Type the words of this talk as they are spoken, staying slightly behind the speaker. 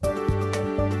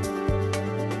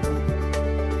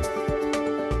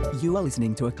You are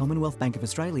listening to a Commonwealth Bank of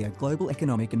Australia Global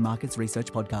Economic and Markets Research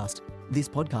podcast. This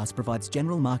podcast provides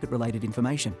general market-related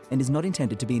information and is not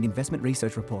intended to be an investment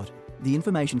research report. The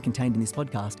information contained in this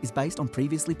podcast is based on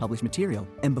previously published material,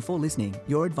 and before listening,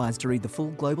 you're advised to read the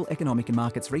full Global Economic and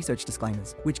Markets Research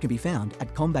disclaimers, which can be found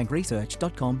at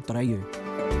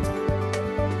commbankresearch.com.au.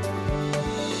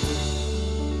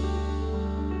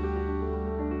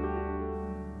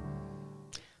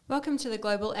 Welcome to the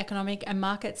Global Economic and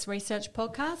Markets Research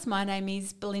Podcast. My name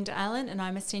is Belinda Allen and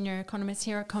I'm a Senior Economist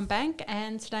here at CommBank,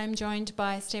 and today I'm joined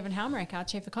by Stephen Halmerick, our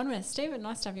Chief Economist. Stephen,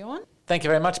 nice to have you on. Thank you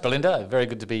very much, Belinda. Very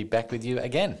good to be back with you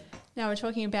again. Now we're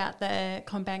talking about the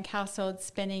CommBank Household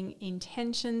Spending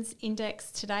Intentions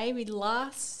Index today. We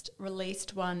last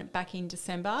released one back in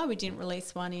December. We didn't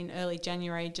release one in early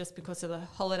January just because of the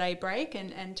holiday break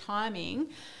and timing.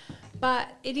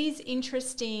 But it is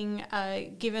interesting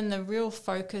given the real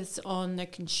focus on the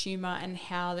consumer and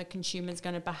how the consumer is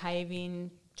going to behave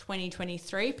in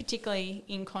 2023, particularly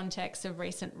in context of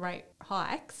recent rate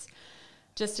hikes,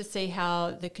 just to see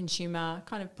how the consumer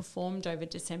kind of performed over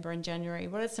December and January.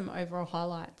 What are some overall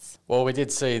highlights? Well, we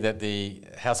did see that the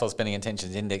Household Spending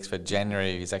Intentions Index for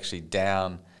January is actually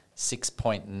down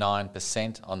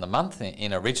 6.9% on the month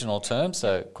in original terms,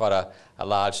 so quite a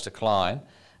large decline.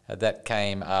 That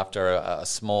came after a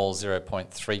small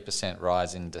 0.3%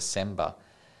 rise in December.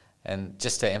 And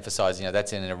just to emphasise,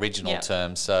 that's in original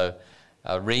terms. So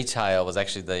retail was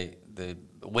actually the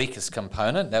weakest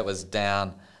component. That was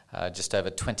down just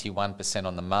over 21%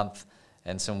 on the month,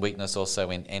 and some weakness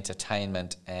also in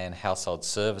entertainment and household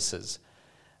services.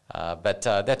 But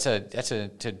that's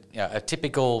a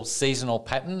typical seasonal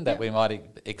pattern that we might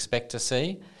expect to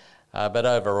see. But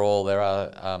overall, there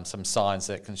are some signs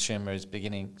that consumer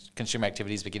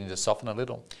activity is beginning to soften a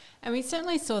little. And we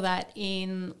certainly saw that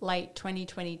in late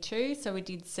 2022. So we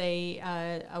did see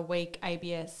a weak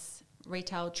ABS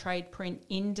retail trade print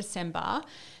in December.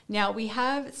 Now, we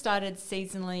have started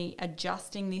seasonally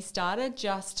adjusting this data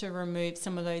just to remove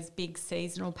some of those big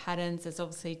seasonal patterns. There's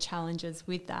obviously challenges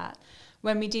with that.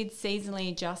 When we did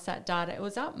seasonally adjust that data, it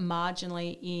was up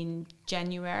marginally in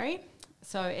January.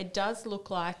 So it does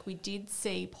look like we did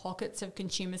see pockets of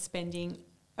consumer spending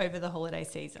over the holiday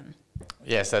season.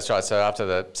 Yes, that's right. So after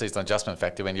the seasonal adjustment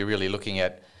factor, when you're really looking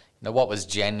at what was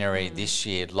January this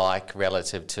year like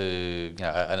relative to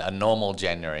a normal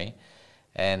January,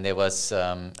 and there was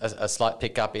a slight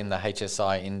pickup in the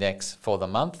HSI index for the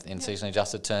month in seasonally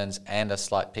adjusted terms, and a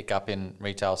slight pickup in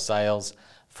retail sales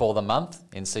for the month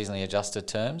in seasonally adjusted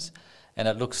terms. And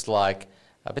it looks like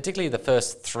particularly the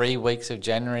first 3 weeks of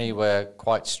January were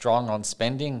quite strong on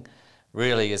spending,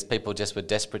 really, as people just were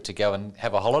desperate to go and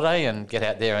have a holiday and get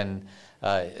out there and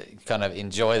kind of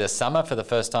enjoy the summer for the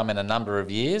first time in a number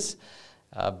of years.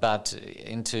 But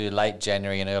into late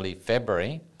January and early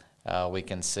February, we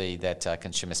can see that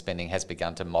consumer spending has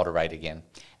begun to moderate again.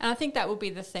 And I think that will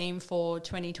be the theme for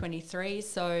 2023.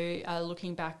 So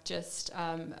looking back just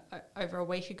over a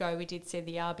week ago, we did see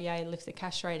the RBA lift the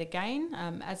cash rate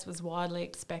again, as was widely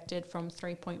expected, from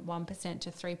 3.1%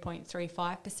 to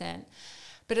 3.35%.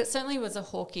 But it certainly was a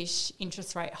hawkish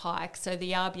interest rate hike. So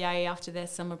the RBA, after their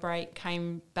summer break,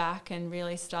 came back and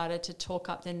really started to talk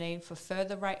up the need for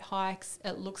further rate hikes.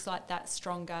 It looks like that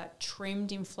stronger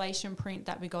trimmed inflation print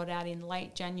that we got out in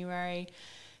late January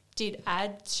did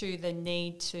add to the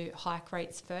need to hike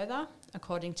rates further,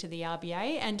 according to the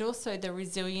RBA. And also the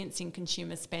resilience in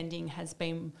consumer spending has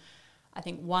been, I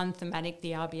think, one thematic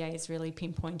the RBA has really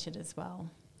pinpointed as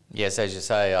well. Yes, as you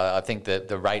say, I think that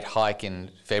the rate hike in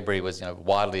February was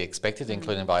widely expected,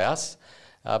 including by us.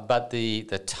 But the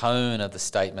tone of the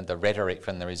statement, the rhetoric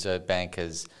from the Reserve Bank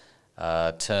has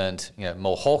turned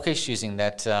more hawkish, using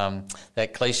that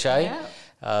cliche.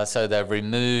 Yeah. So they've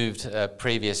removed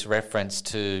previous reference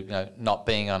to not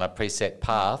being on a preset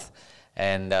path,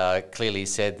 and clearly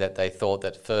said that they thought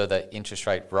that further interest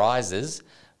rate rises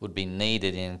would be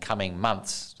needed in coming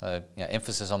months.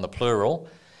 Emphasis on the plural.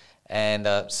 And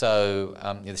so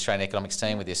the Australian Economics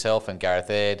team, with yourself and Gareth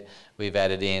Aird, we've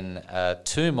added in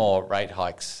 2 more rate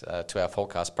hikes to our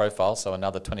forecast profile, so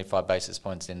another 25 basis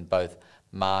points in both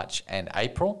March and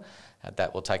April.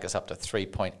 That will take us up to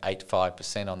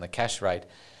 3.85% on the cash rate.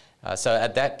 So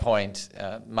at that point,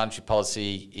 monetary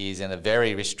policy is in a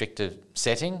very restrictive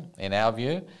setting, in our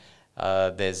view.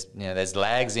 There's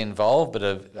lags involved, but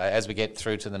as we get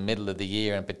through to the middle of the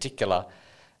year in particular,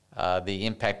 the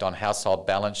impact on household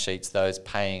balance sheets, those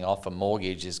paying off a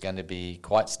mortgage, is going to be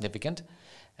quite significant.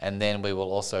 And then we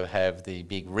will also have the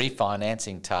big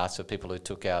refinancing task for people who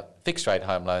took out fixed rate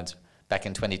home loans back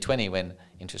in 2020 when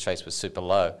interest rates were super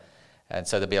low. And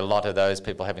so there'll be a lot of those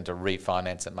people having to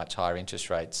refinance at much higher interest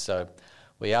rates. So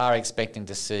we are expecting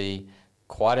to see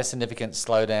quite a significant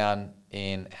slowdown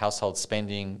in household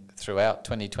spending throughout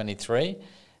 2023,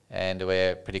 and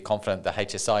we're pretty confident the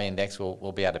HSI index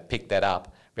will be able to pick that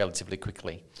up relatively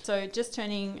quickly. So just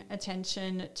turning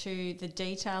attention to the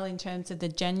detail in terms of the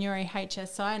January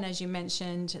HSI, and as you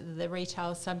mentioned, the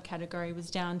retail subcategory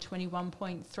was down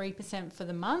 21.3% for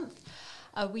the month.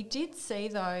 We did see,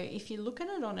 though, if you look at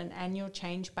it on an annual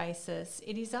change basis,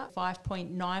 it is up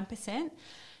 5.9%.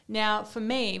 Now, for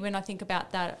me, when I think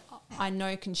about that, I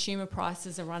know consumer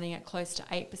prices are running at close to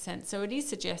 8%, so it is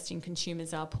suggesting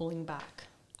consumers are pulling back.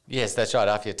 Yes, that's right.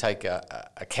 After you take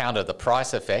account of the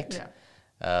price effect,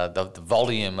 the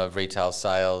volume of retail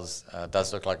sales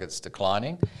does look like it's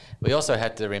declining. We also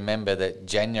had to remember that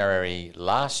January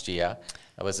last year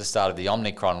was the start of the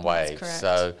Omicron wave. That's correct.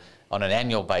 So on an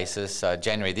annual basis,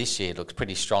 January this year looks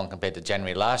pretty strong compared to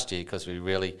January last year, because we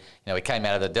really, we came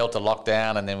out of the Delta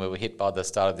lockdown and then we were hit by the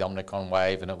start of the Omicron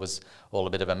wave, and it was all a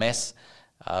bit of a mess.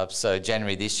 So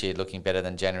January this year looking better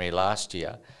than January last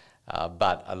year.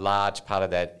 But a large part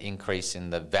of that increase in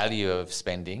the value of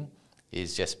spending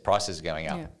is just prices going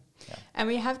up. Yeah. And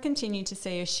we have continued to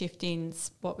see a shift in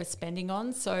what we're spending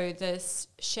on. So the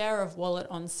share of wallet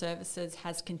on services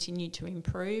has continued to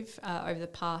improve over the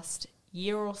past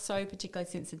year or so, particularly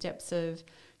since the depths of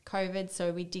COVID.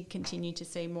 So we did continue to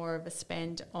see more of a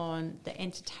spend on the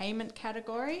entertainment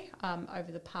category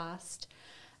over the past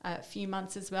few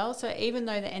months as well. So even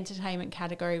though the entertainment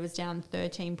category was down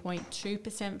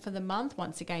 13.2% for the month,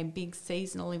 once again, big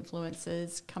seasonal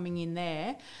influences coming in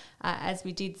there, as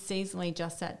we did seasonally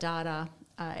adjust that data,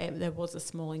 there was a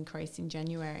small increase in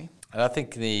January. And I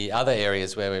think the other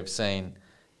areas where we've seen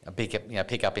a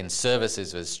pick up in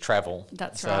services was travel.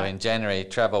 That's so right. So in January,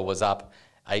 travel was up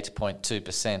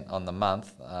 8.2% on the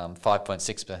month,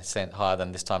 5.6% higher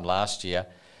than this time last year.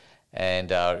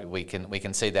 And we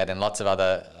can see that in lots of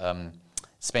other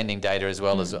spending data, as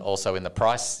well as also in the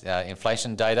price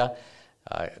inflation data.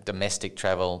 Domestic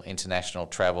travel, international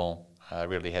travel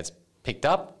really has picked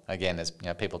up, again, as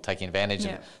people taking advantage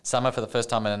of summer for the first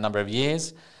time in a number of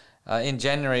years. In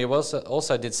January, we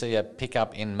also did see a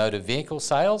pickup in motor vehicle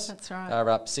sales. That's right. They're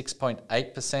up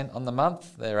 6.8% on the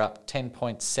month. They're up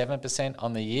 10.7%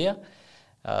 on the year.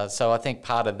 So I think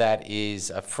part of that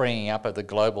is a freeing up of the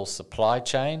global supply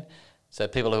chain. So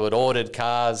people who had ordered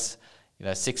cars,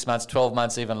 6 months, 12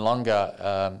 months, even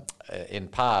longer in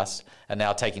past, are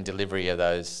now taking delivery of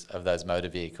those motor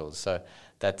vehicles. So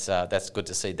that's good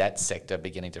to see that sector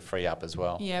beginning to free up as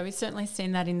well. Yeah, we've certainly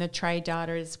seen that in the trade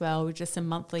data as well, with just a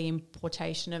monthly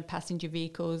importation of passenger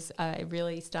vehicles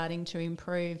really starting to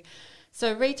improve.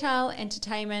 So retail,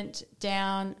 entertainment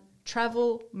down,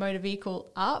 travel, motor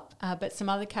vehicle up, but some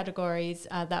other categories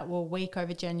that were weak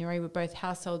over January were both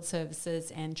household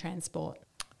services and transport.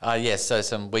 Yes, so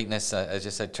some weakness, as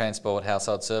you said, transport,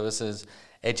 household services.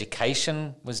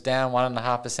 Education was down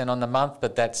 1.5% on the month,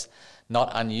 but that's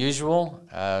not unusual.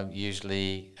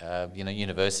 Usually,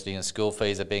 university and school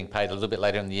fees are being paid a little bit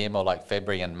later in the year, more like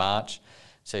February and March.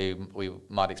 So we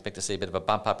might expect to see a bit of a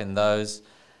bump up in those.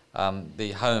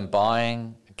 The home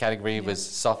buying category was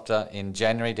softer in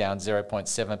January, down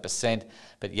 0.7%.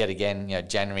 But yet again,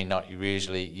 January not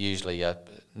usually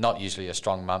a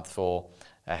strong month for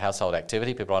household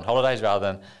activity. People on holidays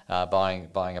rather than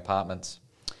buying apartments.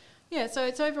 Yeah, so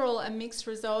it's overall a mixed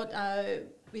result.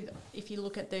 If you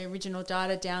look at the original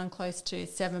data, down close to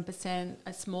 7%,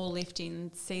 a small lift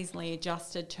in seasonally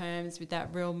adjusted terms, with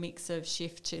that real mix of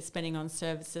shift to spending on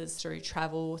services through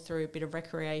travel, through a bit of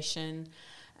recreation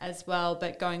as well.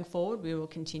 But going forward, we will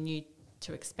continue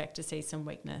to expect to see some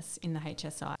weakness in the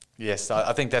HSI. Yes,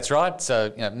 I think that's right.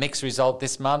 So, mixed result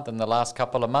this month and the last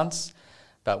couple of months,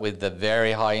 but with the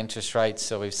very high interest rates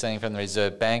that we've seen from the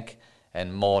Reserve Bank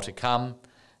and more to come,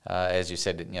 as you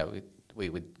said, we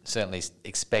would certainly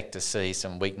expect to see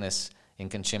some weakness in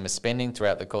consumer spending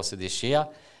throughout the course of this year,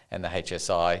 and the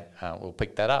HSI will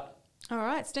pick that up. All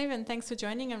right, Stephen, thanks for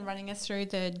joining and running us through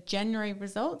the January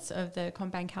results of the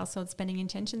CommBank Household Spending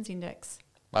Intentions Index.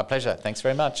 My pleasure. Thanks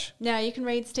very much. Now, you can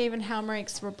read Stephen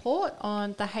Halmerich's report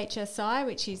on the HSI,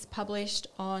 which is published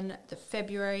on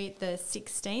February the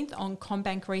 16th on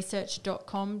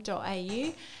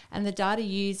commbankresearch.com.au. And the data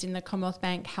used in the Commonwealth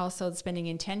Bank Household Spending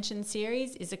Intention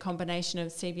series is a combination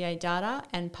of CBA data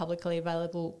and publicly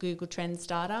available Google Trends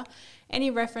data.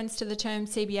 Any reference to the term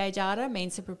CBA data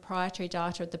means the proprietary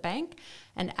data of the bank,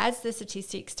 and as the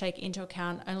statistics take into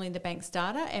account only the bank's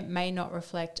data, it may not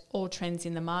reflect all trends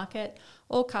in the market.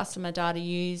 All customer data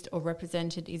used or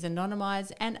represented is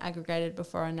anonymised and aggregated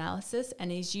before analysis,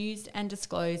 and is used and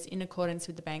disclosed in accordance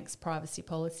with the bank's privacy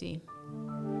policy.